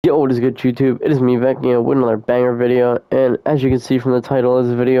Yo, what is good, YouTube? It is me, Vecchio, with another banger video, and as you can see from the title of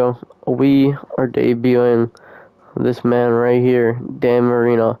this video, we are debuting this man right here, Dan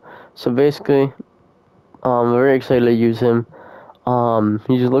Marino. So basically, I'm very excited to use him.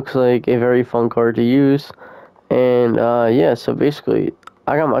 He just looks like a very fun card to use, and yeah, so basically,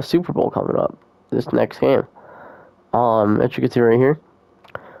 I got my Super Bowl coming up this next game. As you can see right here,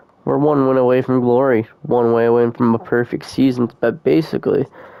 we're one win away from glory, one way away from a perfect season, but basically,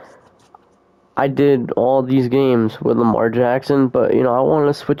 I did all these games with Lamar Jackson, but I wanted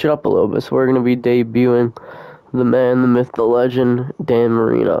to switch it up a little bit. So we're gonna be debuting the man, the myth, the legend, Dan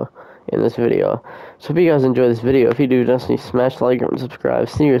Marino in this video. So if you guys enjoy this video, if you do, definitely smash the like and subscribe.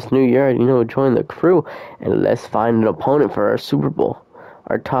 See you this new year, and join the crew, and let's find an opponent for our Super Bowl.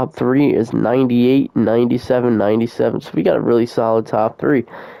 Our top three is 98, 97, 97. So we got a really solid top three.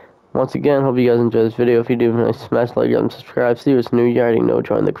 Once again, hope you guys enjoy this video. If you do, smash the like and subscribe. See you this new year, and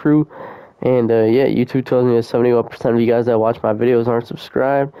join the crew. And yeah, YouTube tells me that 71% of you guys that watch my videos aren't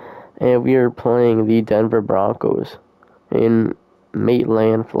subscribed. And we are playing the Denver Broncos in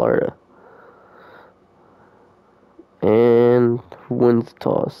Maitland, Florida. And who wins the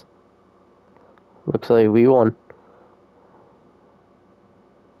toss? Looks like we won.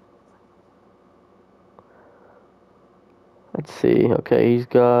 Let's see. Okay, he's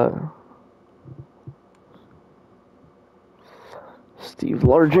got Steve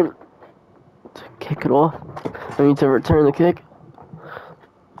Largent to kick it off. I mean, to return the kick.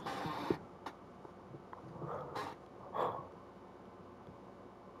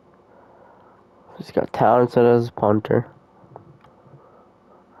 He's got talent set as a punter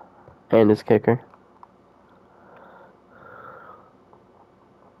and his kicker.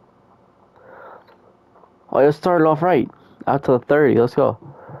 Oh, it started off right. Out to the 30. Let's go.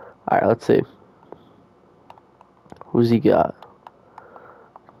 Alright, let's see. Who's he got?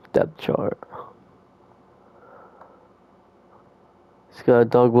 Depth chart. He's got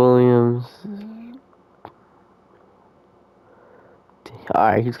Doug Williams.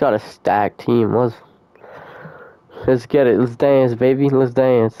 Alright, he's got a stacked team. Let's get it. Let's dance, baby. Let's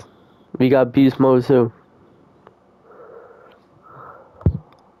dance. We got beast mode too.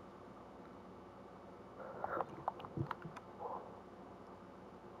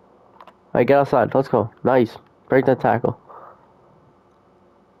 Alright, get outside. Let's go. Nice. Break that tackle.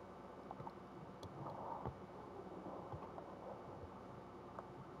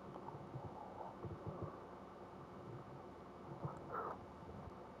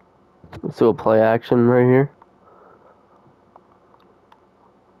 Let's do a play action right here.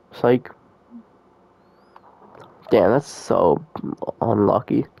 Psych. Damn, that's so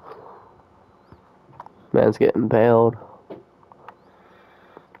unlucky. Man's getting bailed.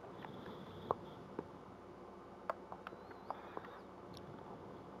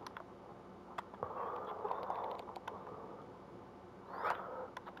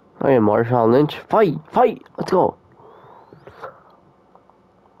 Oh yeah, Marshawn Lynch. Fight! Fight! Let's go.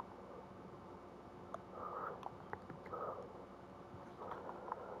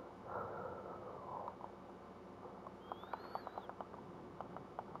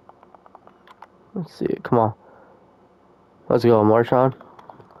 Let's see it. Come on. Let's go, Marshawn.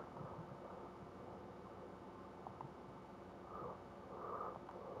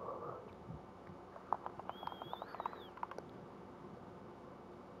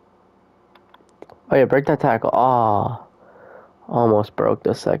 Oh yeah, break that tackle. Ah, almost broke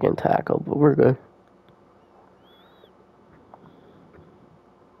the second tackle, but we're good.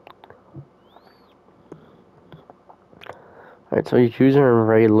 Alright, so you're choosing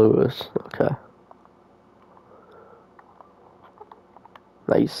Ray Lewis. Okay.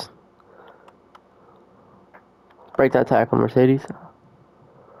 Nice. Break that tackle, Mercedes.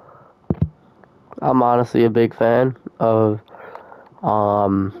 I'm honestly a big fan of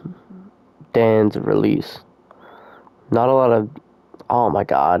Dan's release. Not a lot of... Oh my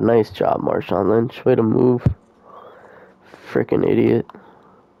god, nice job, Marshawn Lynch. Way to move. Freaking idiot.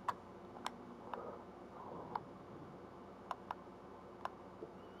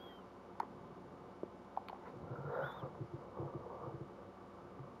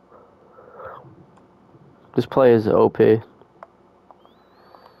 This play is OP.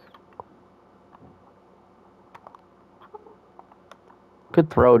 Good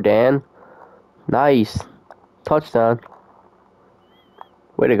throw, Dan. Nice. Touchdown.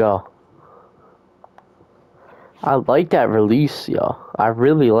 Way to go. I like that release, y'all. I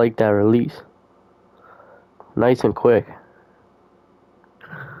really like that release. Nice and quick.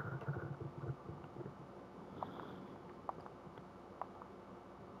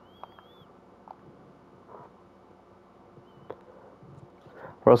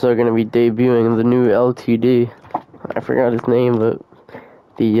 We're also going to be debuting the new LTD. I forgot his name, but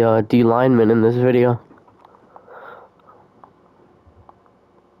the D lineman in this video.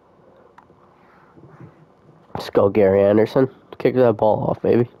 Let's go, Gary Anderson. Kick that ball off,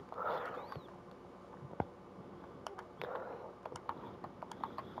 baby.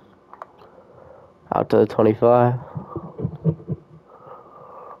 Out to the 25.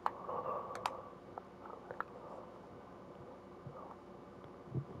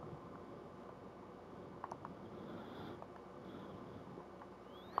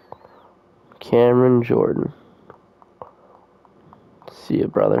 Cameron Jordan. See ya,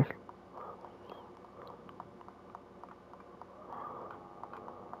 brother.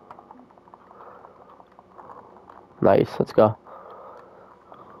 Nice, let's go.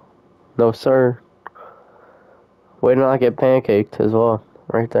 No, sir. Way to not get pancaked as well.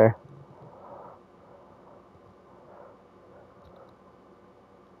 Right there.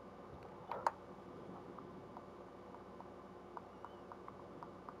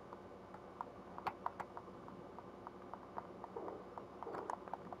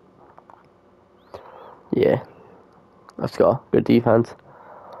 Yeah. Let's go. Good defense.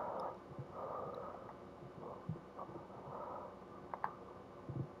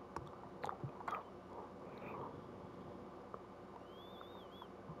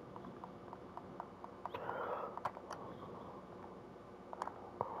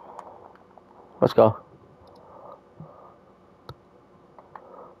 Let's go.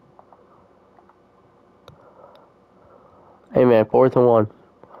 Hey man, 4th and 1.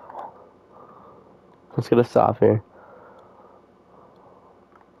 Let's get a stop here.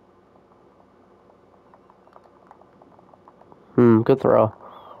 Good throw.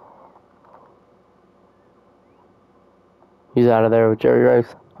 He's out of there with Jerry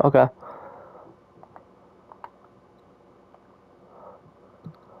Rice. Okay.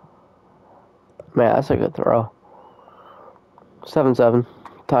 Man, that's a good throw. 7-7.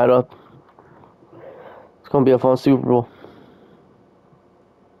 Tied up. It's going to be a fun Super Bowl.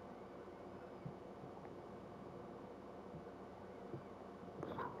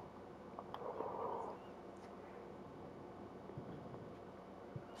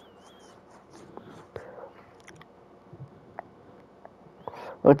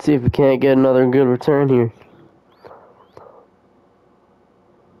 Let's see if we can't get another good return here.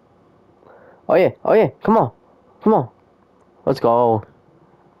 Oh yeah, oh yeah, come on. Come on. Let's go.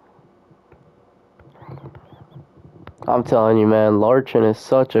 I'm telling you, man, Larchin is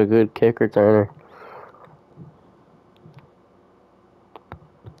such a good kick returner.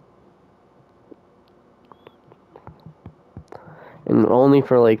 And only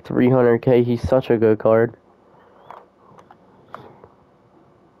for like 300K, he's such a good card.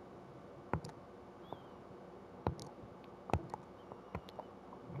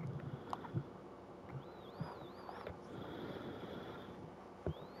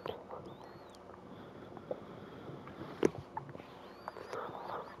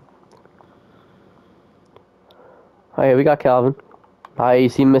 Oh yeah, we got Calvin.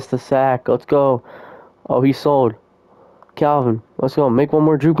 Nice, he missed the sack. Let's go. Oh, he sold. Calvin, let's go. Make one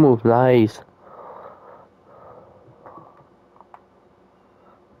more juke move. Nice.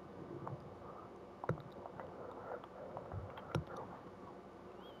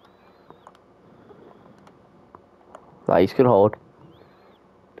 Nice, good hold.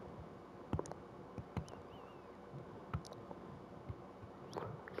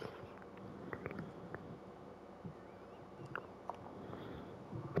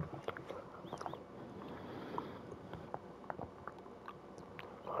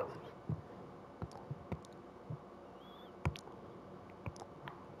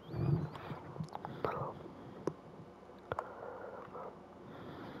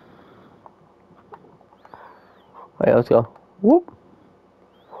 Oh yeah, let's go. Whoop.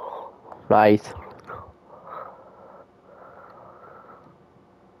 Nice.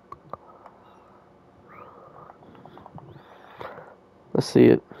 Let's see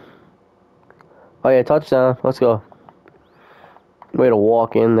it. Oh yeah, touchdown. Let's go. Way to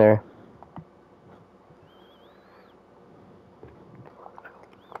walk in there.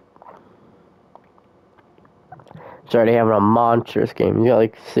 He's already having a monstrous game. He's got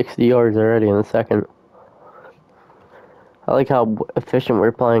like 60 yards already in the second. I like how efficient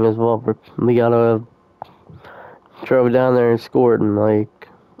we're playing as well. We got drove down there and scored in like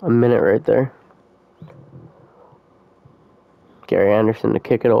a minute right there. Gary Anderson to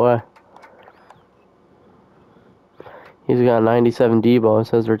kick it away. He's got 97 Debo as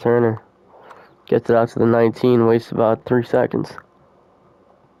his returner. Gets it out to the 19, wastes about 3 seconds.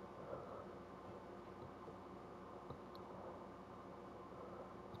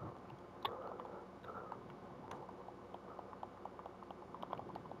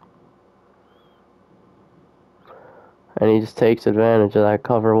 And he just takes advantage of that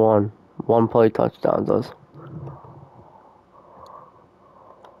cover one. One play touchdown does.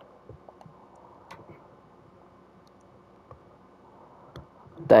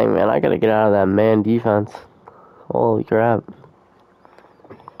 Dang, man, I gotta get out of that man defense. Holy crap.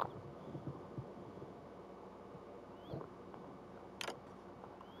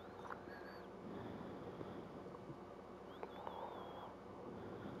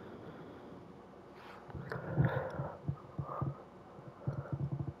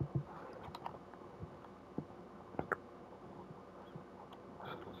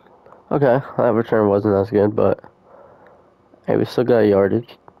 Okay, that return wasn't as good, but hey, we still got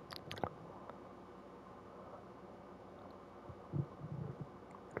yardage.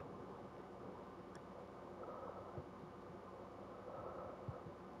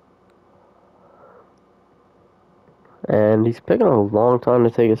 And he's picking a long time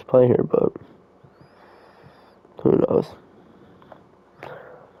to take his play here, but who knows?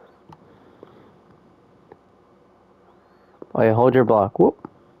 Oh yeah, hold your block. Whoop.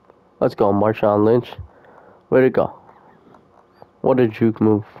 Let's go, Marshawn Lynch. Way to go. What a juke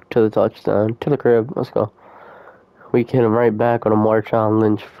move to the touchdown. To the crib. Let's go. We hit him right back on a Marshawn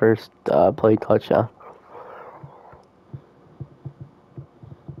Lynch first play touchdown.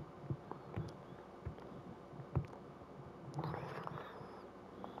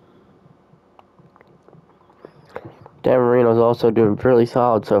 Dan Marino's also doing really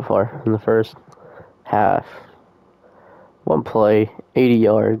solid so far in the first half. One play, 80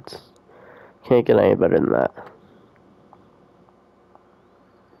 yards. Can't get any better than that.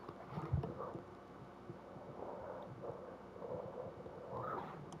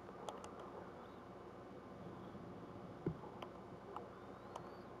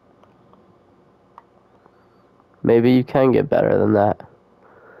 Maybe you can get better than that.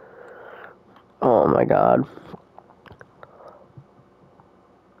 Oh my god.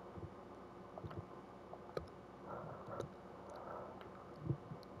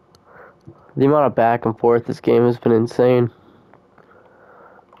 The amount of back and forth this game has been insane.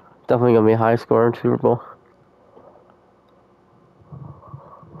 Definitely going to be a high scoring Super Bowl.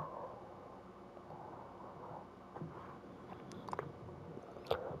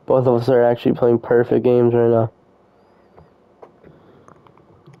 Both of us are actually playing perfect games right now.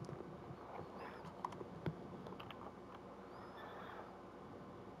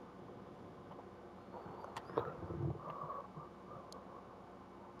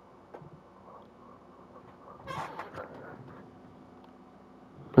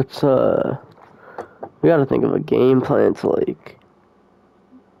 Let's, we gotta think of a game plan to, like,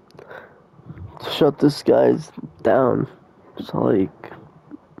 shut this guy's down. So, like,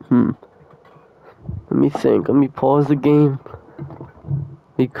 let me think. Let me pause the game.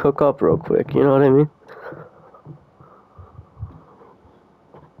 Let me cook up real quick, you know what I mean?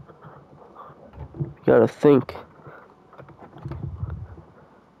 You gotta think.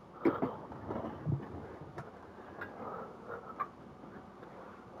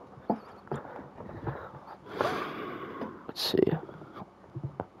 Let's see.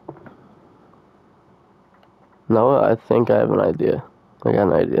 No, I think I have an idea. I got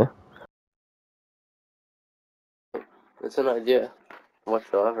an idea. It's an idea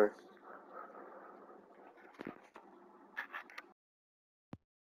whatsoever.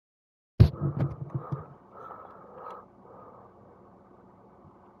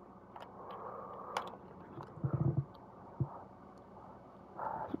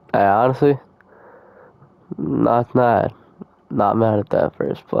 I honestly, not mad. Not mad at that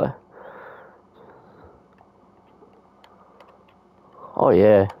first play. Oh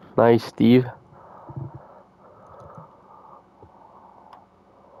yeah, nice, Steve.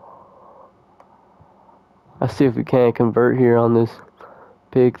 Let's see if we can't convert here on this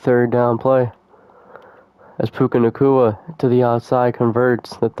big third down play. As Puka Nacua to the outside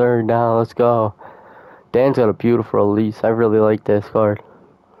converts the third down. Let's go. Dan's got a beautiful release. I really like this card.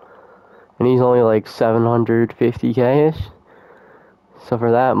 And he's only like 750k-ish. So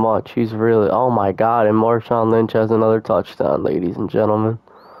for that much, he's really... Oh my god, and Marshawn Lynch has another touchdown, ladies and gentlemen.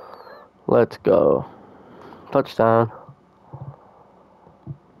 Let's go. Touchdown.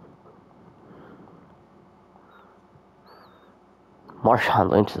 Marshawn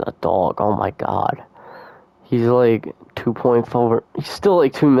Lynch is a dog. Oh my god. He's like 2.4. He's still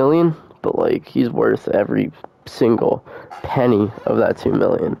like 2 million, but like he's worth every single penny of that 2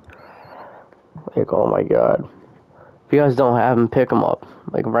 million. Like, oh my god. If you guys don't have him, pick him up.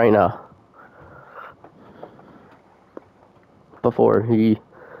 Like right now. Before he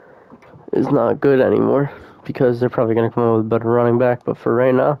is not good anymore. Because they're probably going to come up with a better running back. But for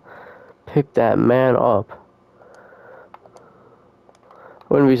right now, pick that man up.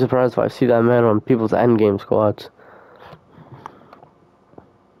 Wouldn't be surprised if I see that man on people's endgame squads.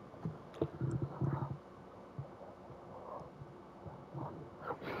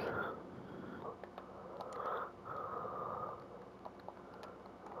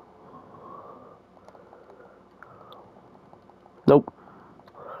 Nope.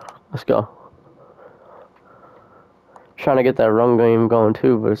 Let's go. Trying to get that run game going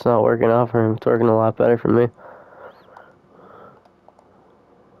too, but it's not working out for him. It's working a lot better for me.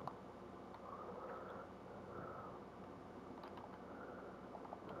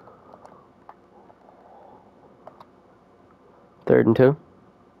 Third and 2.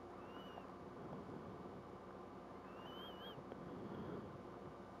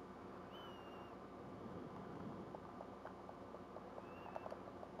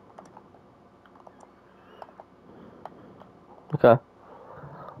 Okay.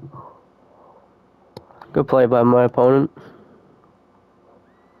 Good play by my opponent.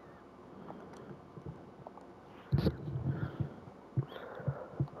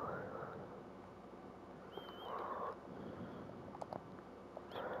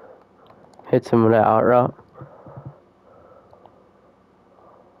 Hits him with that out route.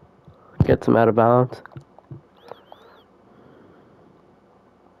 Gets him out of bounds.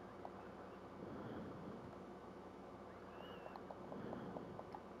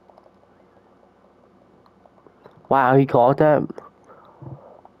 Wow, he caught that?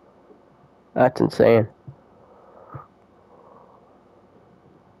 That's insane.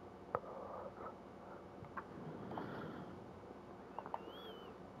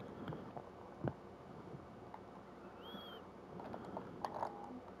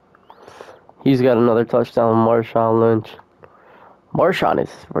 He's got another touchdown, Marshawn Lynch. Marshawn is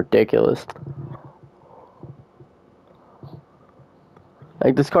ridiculous.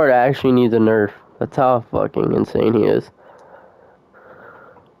 Like, this card actually needs a nerf. That's how fucking insane he is.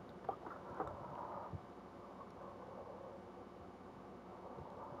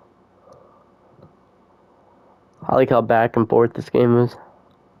 I like how back and forth this game is.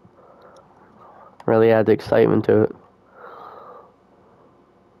 Really adds excitement to it.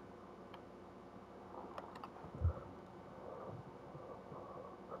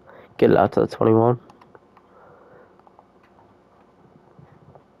 Get it out to the 21.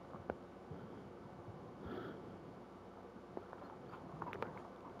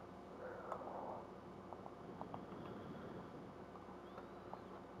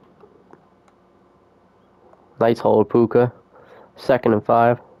 Nice hold, Puka. 2nd and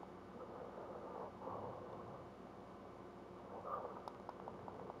 5.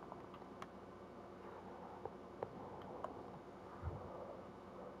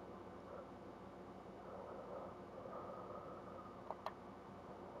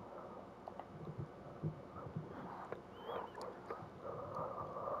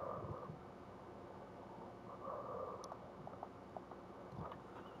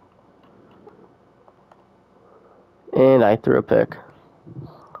 And I threw a pick.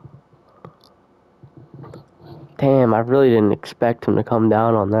 Damn, I really didn't expect him to come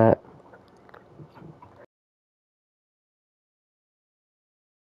down on that.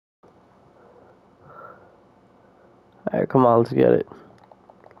 Alright, come on, let's get it.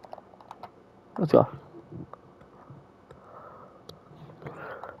 Let's go.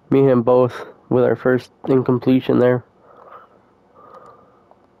 Me and him both with our first incompletion there.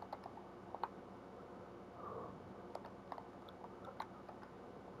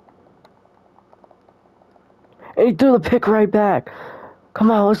 And he threw the pick right back. Come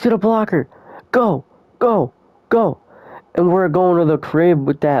on, let's get a blocker. Go, go, go. And we're going to the crib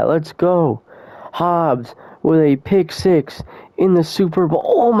with that. Let's go. Hobbs with a pick 6 in the Super Bowl.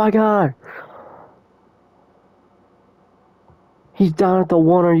 Oh my God. He's down at the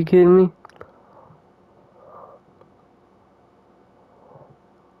 1. Are you kidding me?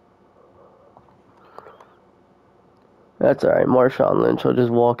 That's alright. Marshawn Lynch will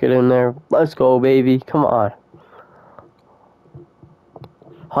just walk it in there. Let's go, baby. Come on.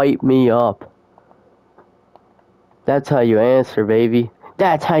 Hype me up. That's how you answer, baby.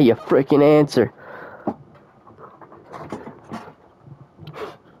 That's how you freaking answer.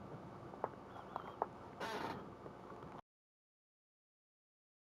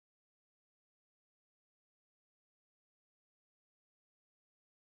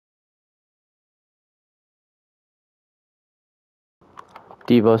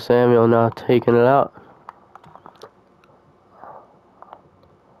 Deebo Samuel now taking it out.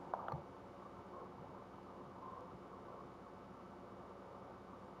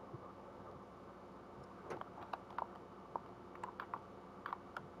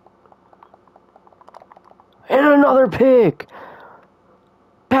 And another pick.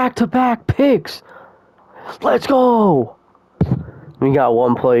 Back-to-back picks. Let's go. We got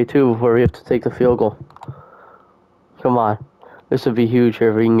one play, too, before we have to take the field goal. Come on. This would be huge here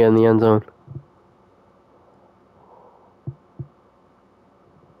if we can get in the end zone.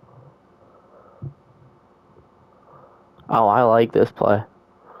 Oh, I like this play.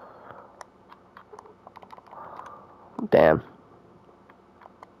 Damn.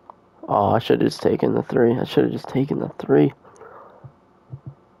 Oh, I should have just taken the 3. I should have just taken the 3.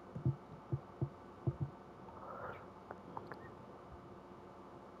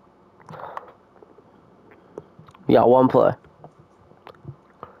 We got one play.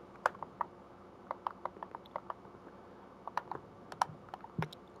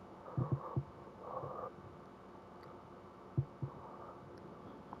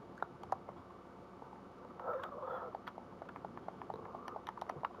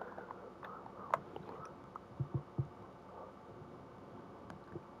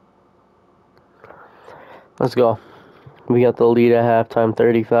 Let's go. We got the lead at halftime,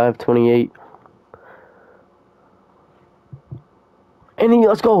 35-28.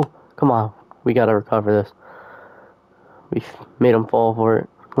 Let's go. Come on. We got to recover this. We made him fall for it.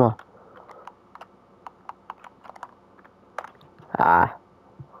 Come on. Ah.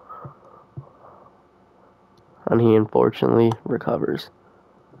 And he unfortunately recovers.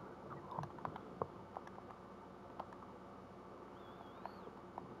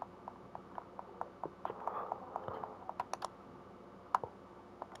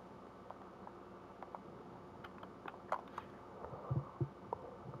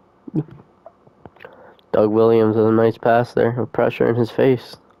 Doug Williams with a nice pass there. No pressure in his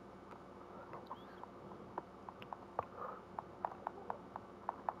face.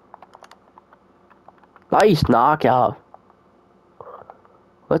 Nice knockout.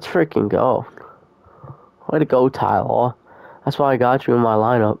 Let's freaking go. Way to go, Tyler. That's why I got you in my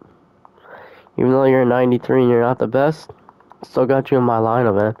lineup. Even though you're a 93 and you're not the best, I still got you in my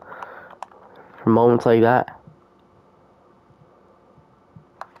lineup, man. For moments like that.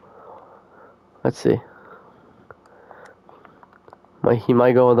 Let's see. He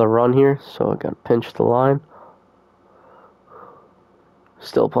might go with a run here, so I gotta pinch the line.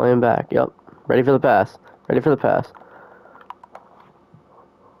 Still playing back, yep. Ready for the pass. Ready for the pass.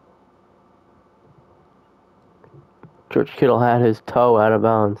 George Kittle had his toe out of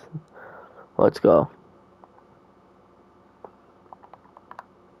bounds. Let's go.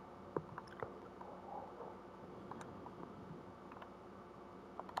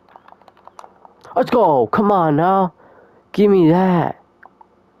 Let's go. Come on now. Give me that.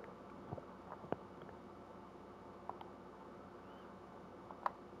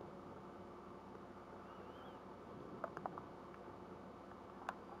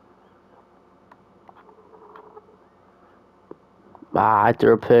 Ah, I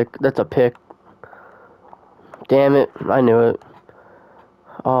threw a pick. That's a pick. Damn it. I knew it.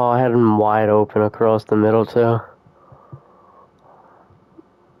 Oh, I had him wide open across the middle, too.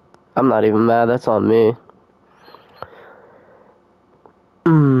 I'm not even mad. That's on me.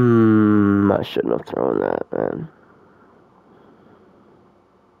 I shouldn't have thrown that, man.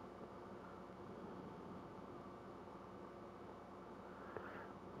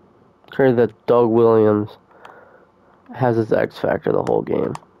 Crazy that Doug Williams has his X factor the whole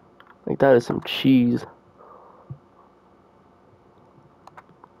game. Like, that is some cheese.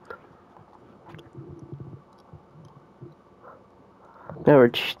 Never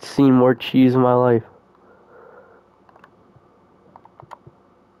seen more cheese in my life.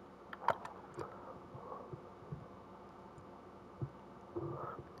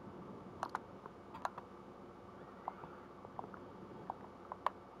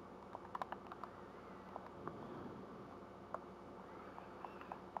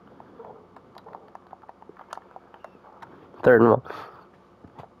 Third and 1.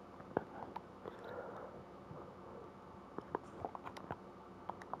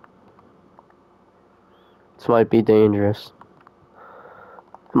 This might be dangerous.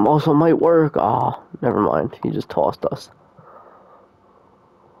 It also might work. Oh, never mind. He just tossed us.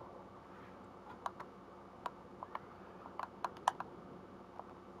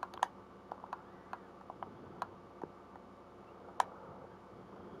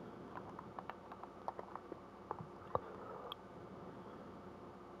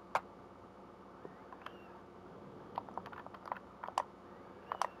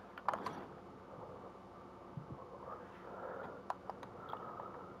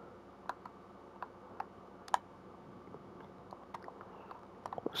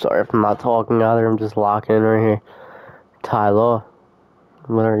 Sorry if I'm not talking either. I'm just locking in right here. Tyler,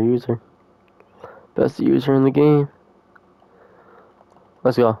 with our user. Best user in the game.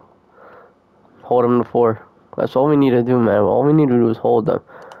 Let's go. Hold them to 4. That's all we need to do, man. All we need to do is hold them.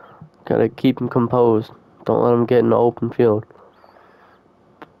 Gotta keep them composed. Don't let them get in the open field.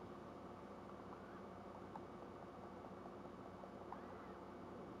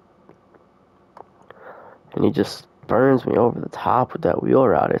 And he just burns me over the top with that wheel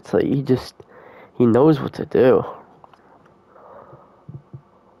route. It's like he knows what to do.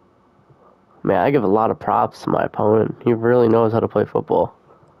 Man, I give a lot of props to my opponent. He really knows how to play football.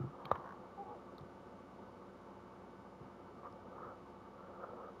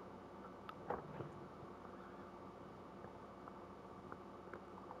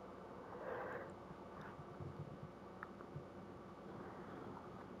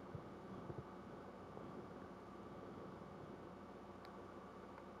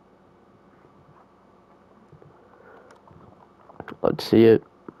 Let's see it.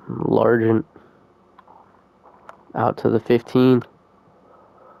 Largent. Out to the 15.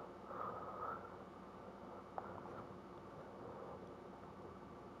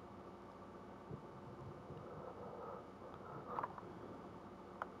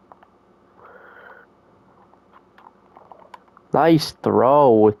 Nice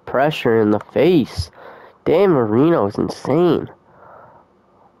throw with pressure in the face. Dan Marino is insane.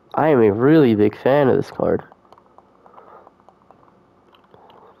 I am a really big fan of this card.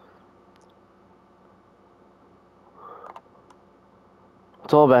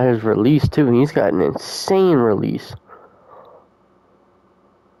 It's all about his release, too. He's got an insane release.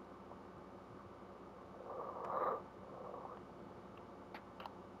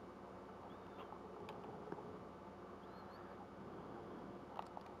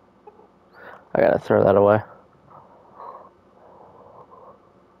 I gotta throw that away.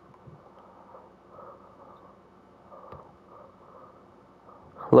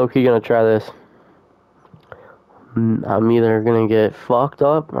 Low-key gonna try this. I'm either gonna get fucked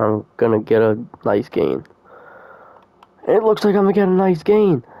up or I'm gonna get a nice gain. It looks like I'm gonna get a nice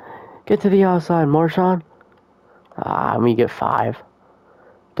gain. Get to the outside, Marshawn. Let me get 5.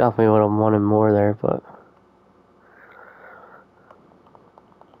 Definitely would have wanted more there, but...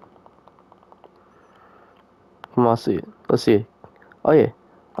 Come on, see it. Let's see it. Oh, yeah.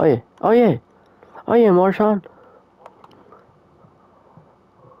 Oh, yeah. Oh, yeah. Oh, yeah, Marshawn.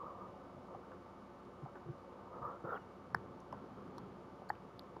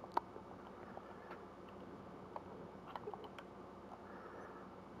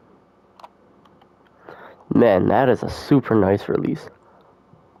 Man, that is a super nice release.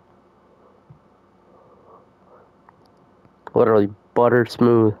 Literally butter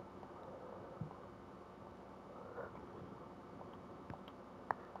smooth.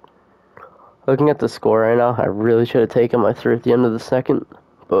 Looking at the score right now, I really should have taken my 3 at the end of the second,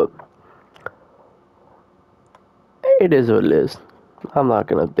 but it is what it is. I'm not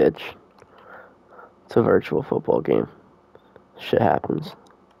gonna bitch. It's a virtual football game. Shit happens.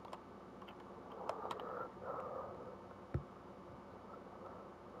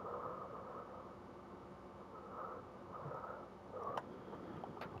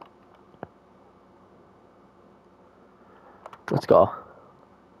 Let's go.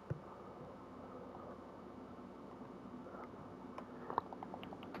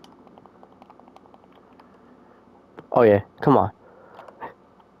 Oh yeah, come on.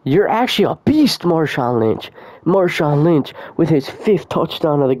 You're actually a beast, Marshawn Lynch. Marshawn Lynch with his 5th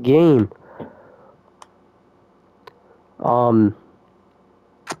touchdown of the game.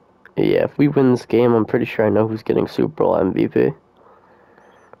 Yeah, if we win this game, I'm pretty sure I know who's getting Super Bowl MVP.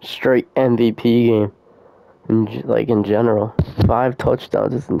 Straight MVP game. In general. 5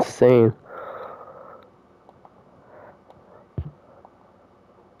 touchdowns is insane.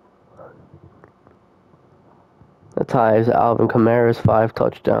 That ties Alvin Kamara's 5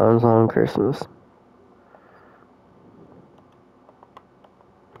 touchdowns on Christmas.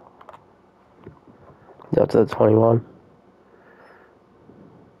 That's at 21.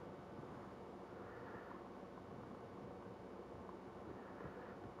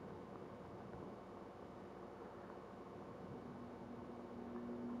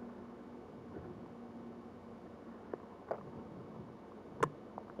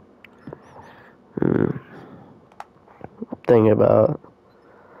 Thing about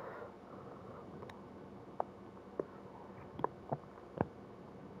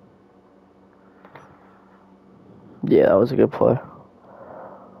yeah, that was a good play.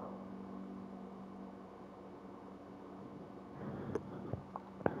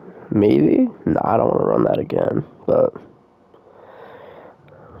 Maybe? No, I don't want to run that again, but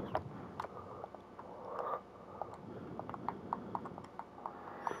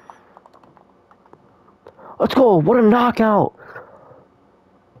let's go. What a knockout.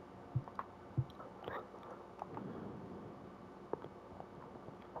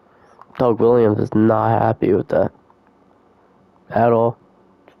 Doug Williams is not happy with that at all.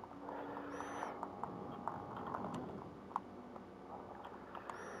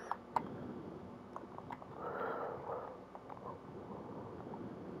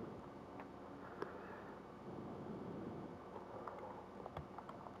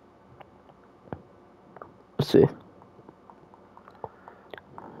 Let's see.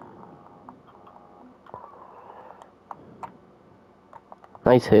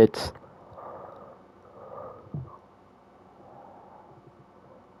 Nice hits.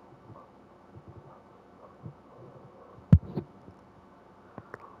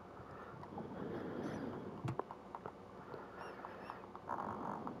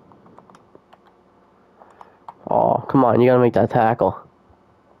 Oh, come on, you gotta make that tackle.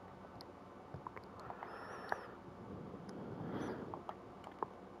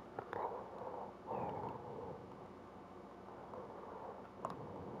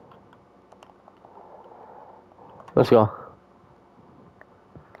 Let's go.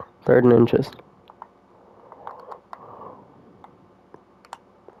 3rd and inches.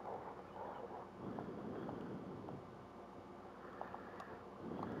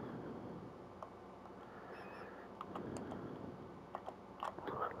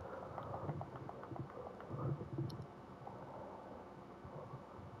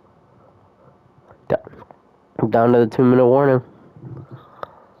 Down to the 2-minute warning.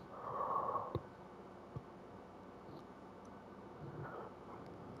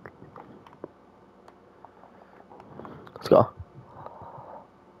 Let's go.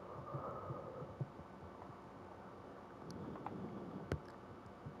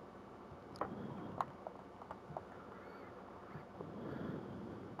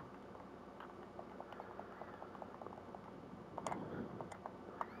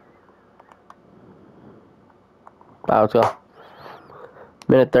 Wow, let's go.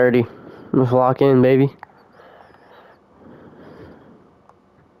 Minute 30. Let's lock in, baby.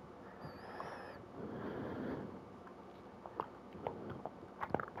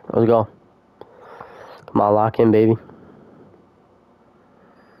 Let's go. Come on, lock in, baby.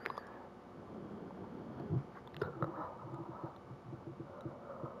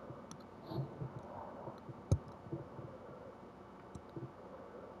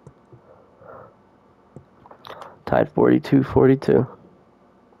 Tied 42-42.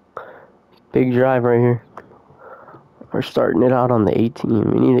 Big drive right here. We're starting it out on the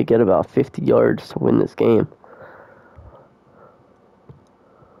 18. We need to get about 50 yards to win this game.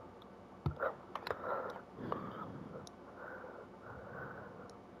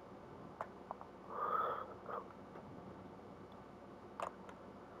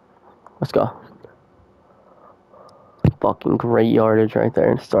 Let's go. Fucking great yardage right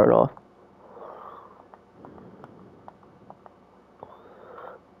there to start off.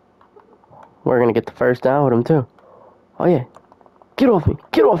 We're gonna get the first down with him too. Oh yeah. Get off me.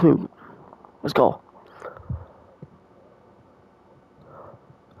 Get off me. Let's go.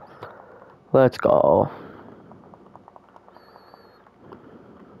 Let's go.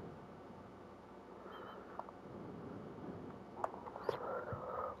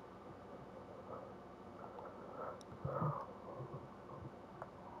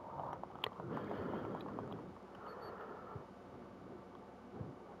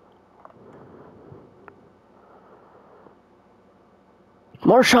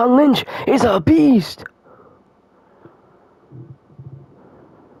 Marshawn Lynch is a beast.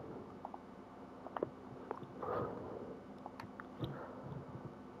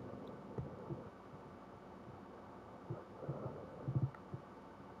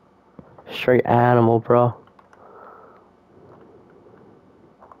 Straight animal, bro.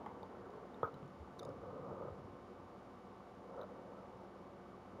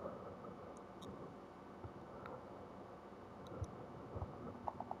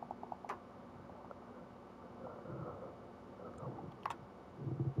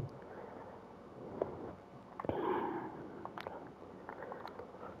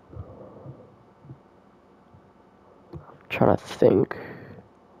 Trying to think.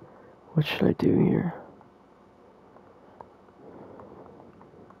 What should I do here?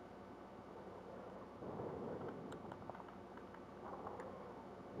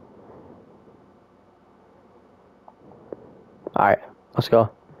 Alright, let's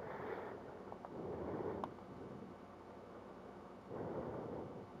go.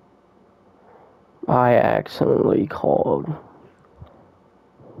 I accidentally called.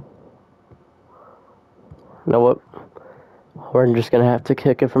 You know what? We're just gonna have to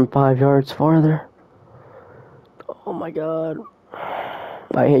kick it from 5 yards farther. Oh my god.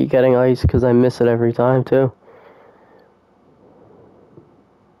 I hate getting ice because I miss it every time too.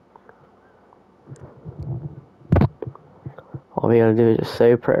 we gotta do is just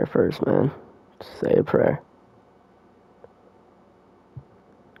say a prayer first, man. Just say a prayer.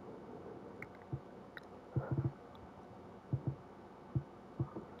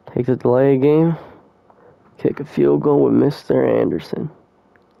 Take the delay game. Kick a field goal with Mr. Anderson.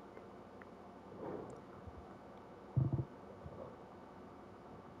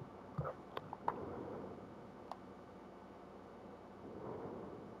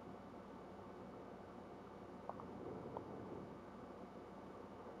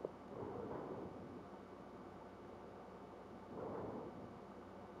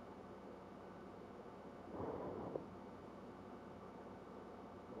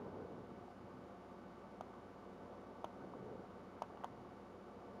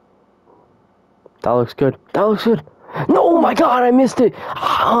 That looks good. That looks good. No, oh my god, I missed it.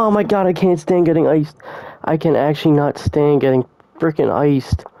 Oh my god, I can't stand getting iced. I can actually not stand getting freaking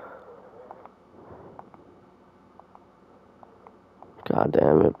iced. God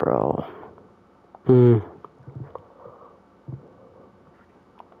damn it, bro.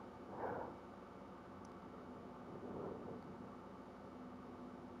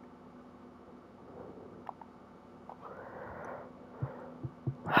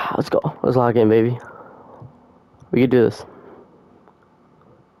 Let's go. Let's lock in, baby. We can do this.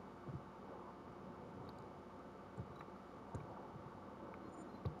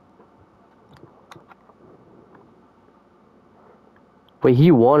 Wait, he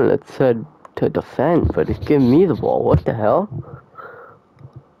won and it said to defend, but it's giving me the ball. What the hell?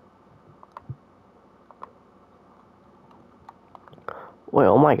 Wait,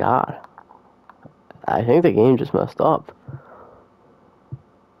 oh my god. I think the game just messed up.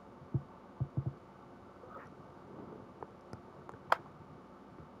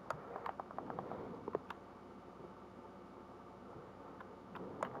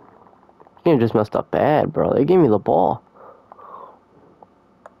 The game just messed up bad, bro. They gave me the ball.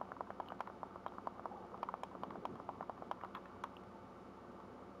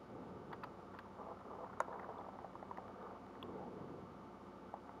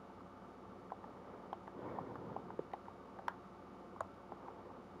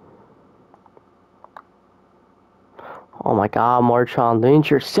 Oh my god, Marshawn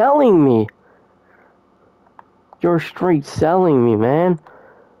Lynch, you're selling me! You're straight selling me, man.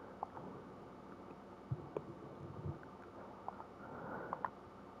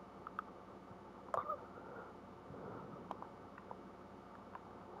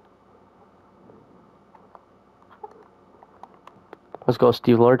 Let's go,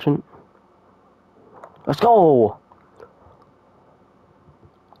 Steve Largent. Let's go!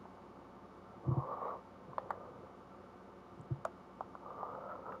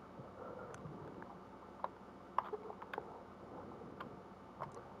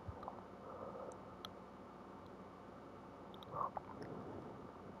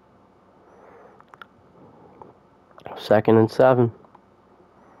 Second and 7.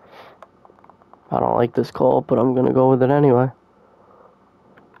 I don't like this call, but I'm gonna go with it anyway.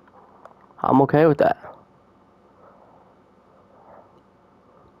 I'm okay with that.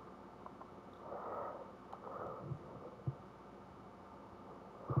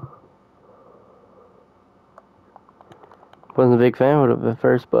 Wasn't a big fan of it at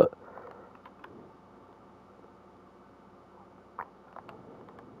first, but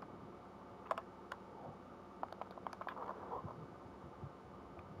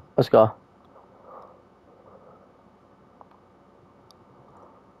let's go.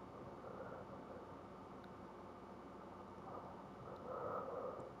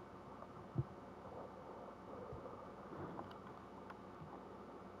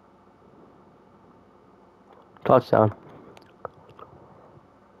 Touchdown.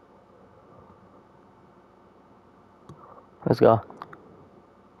 Let's go.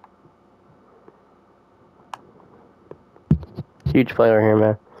 Huge player here,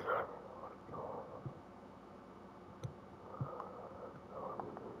 man.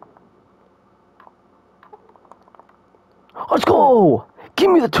 Let's go!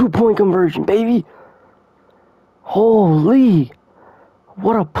 Give me the 2-point conversion, baby! Holy!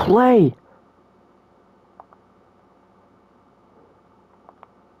 What a play!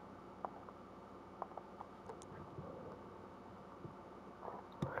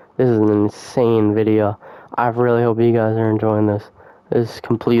 This is an insane video. I really hope you guys are enjoying this. This is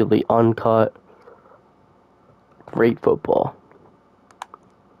completely uncut. Great football.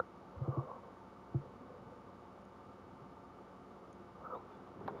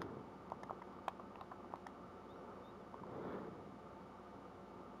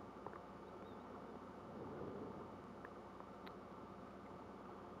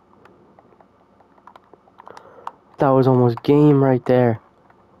 That was almost game right there.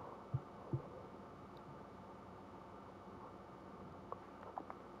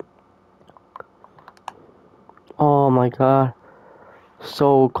 Oh my god.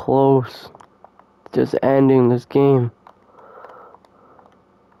 So close. Just ending this game.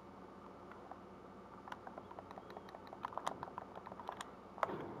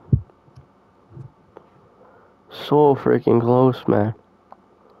 So freaking close, man.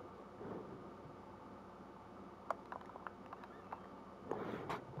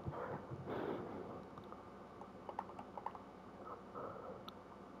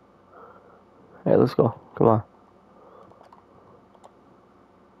 Hey, let's go. Come on.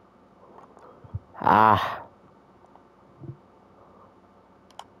 Ah.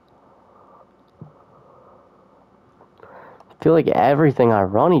 I feel like everything I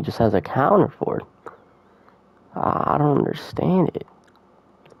run, he just has a counter for it. I don't understand it.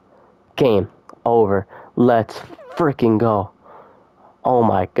 Game over. Let's freaking go. Oh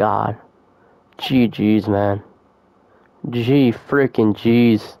my god. GG's, man. G freaking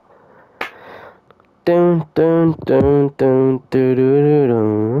G's. Dun dun dun dun dun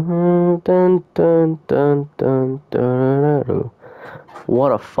dun dun dun dun dun dun.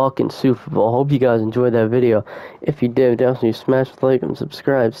 What a fucking Super Bowl. Hope you guys enjoyed that video. If you did, definitely smash the like and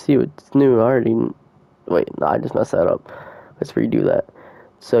subscribe. See what's new. I already... Wait, no, I just messed that up. Let's redo that.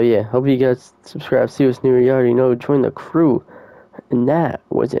 So yeah, hope you guys subscribe. See what's new. You already know. Join the crew. And that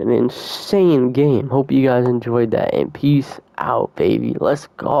was an insane game. Hope you guys enjoyed that. And peace out, baby. Let's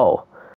go.